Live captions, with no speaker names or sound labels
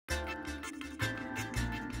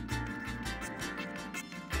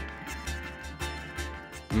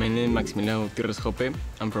My name is Max Gutierrez.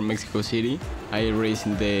 I'm from Mexico City. I race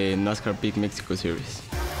in the NASCAR Big Mexico Series.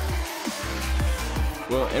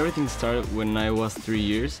 Well, everything started when I was 3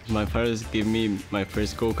 years. My father gave me my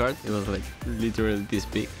first go-kart. It was like literally this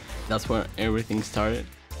big. That's where everything started.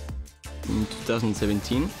 In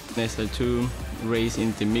 2017, I started to race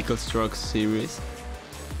in the Mikkel's Truck Series.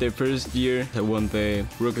 The first year, I won the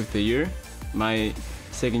Rookie of the Year. My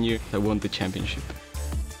second year, I won the championship.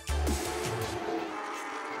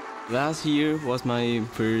 Last year was my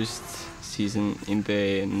first season in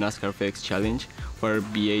the NASCAR FX Challenge for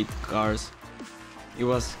V8 cars. It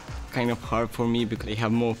was kind of hard for me because they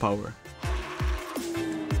have more power.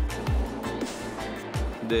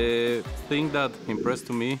 The thing that impressed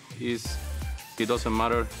to me is it doesn't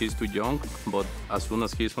matter he's too young, but as soon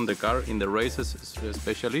as he's on the car, in the races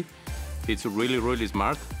especially, he's really, really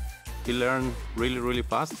smart. He learned really, really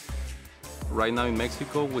fast. Right now in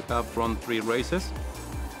Mexico, we have run 3 races.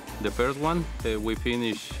 The first one, we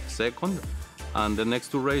finished second, and the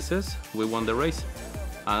next 2 races, we won the race.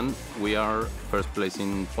 And we are first place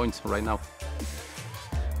in points right now.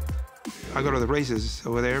 I go to the races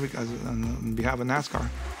over there because on behalf of NASCAR.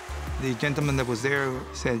 The gentleman that was there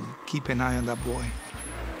said, keep an eye on that boy.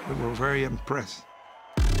 We were very impressed.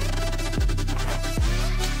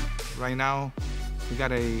 Right now, we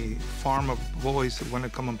got a farm of boys that want to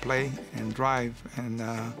come and play and drive, and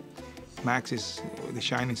Max is the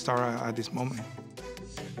shining star at this moment.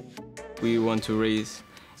 We want to race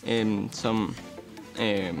some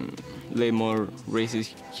late model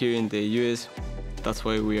races here in the US. That's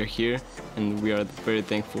why we are here, and we are very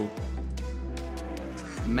thankful.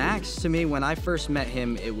 Max, to me, when I first met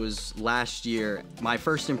him, it was last year. My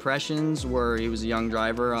first impressions were he was a young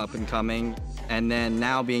driver, up and coming, and then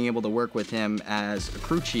now being able to work with him as a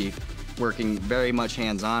crew chief, working very much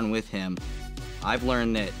hands-on with him, I've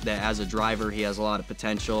learned that as a driver, he has a lot of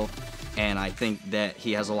potential, and I think that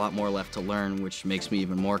he has a lot more left to learn, which makes me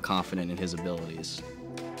even more confident in his abilities.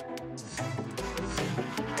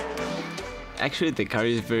 Actually, the car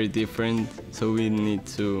is very different, so we need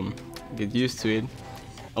to get used to it.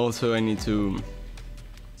 Also, I need to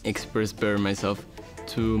express better myself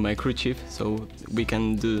to my crew chief, so we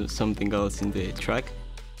can do something else in the track.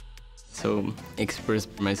 So, express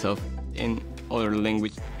myself in other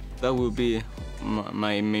language. That will be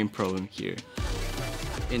my main problem here.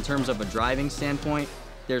 In terms of a driving standpoint,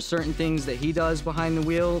 there's certain things that he does behind the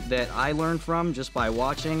wheel that I learned from just by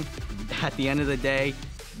watching. At the end of the day,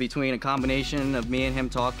 between a combination of me and him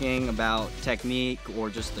talking about technique or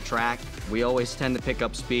just the track, we always tend to pick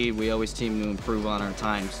up speed. We always seem to improve on our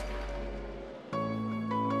times.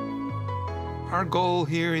 Our goal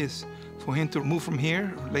here is for him to move from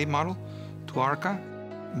here, late model, to ARCA.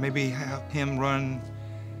 Maybe have him run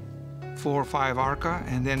 4 or 5 ARCA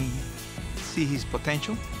and then see his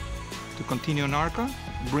potential to continue in ARCA,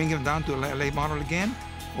 bring him down to a late model again,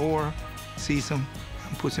 or seize him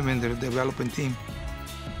and put him in the development team.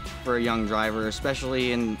 For a young driver,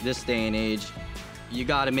 especially in this day and age, you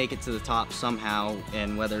got to make it to the top somehow,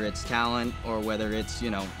 and whether it's talent or whether it's,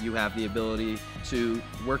 you have the ability to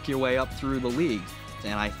work your way up through the league.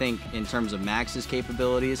 And I think in terms of Max's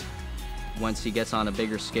capabilities, once he gets on a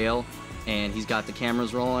bigger scale and he's got the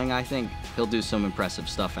cameras rolling, I think he'll do some impressive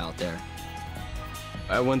stuff out there.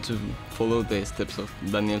 I want to follow the steps of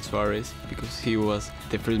Daniel Suarez because he was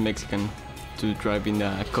the first Mexican to drive in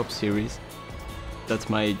the Cup Series. That's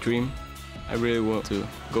my dream. I really want to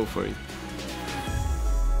go for it.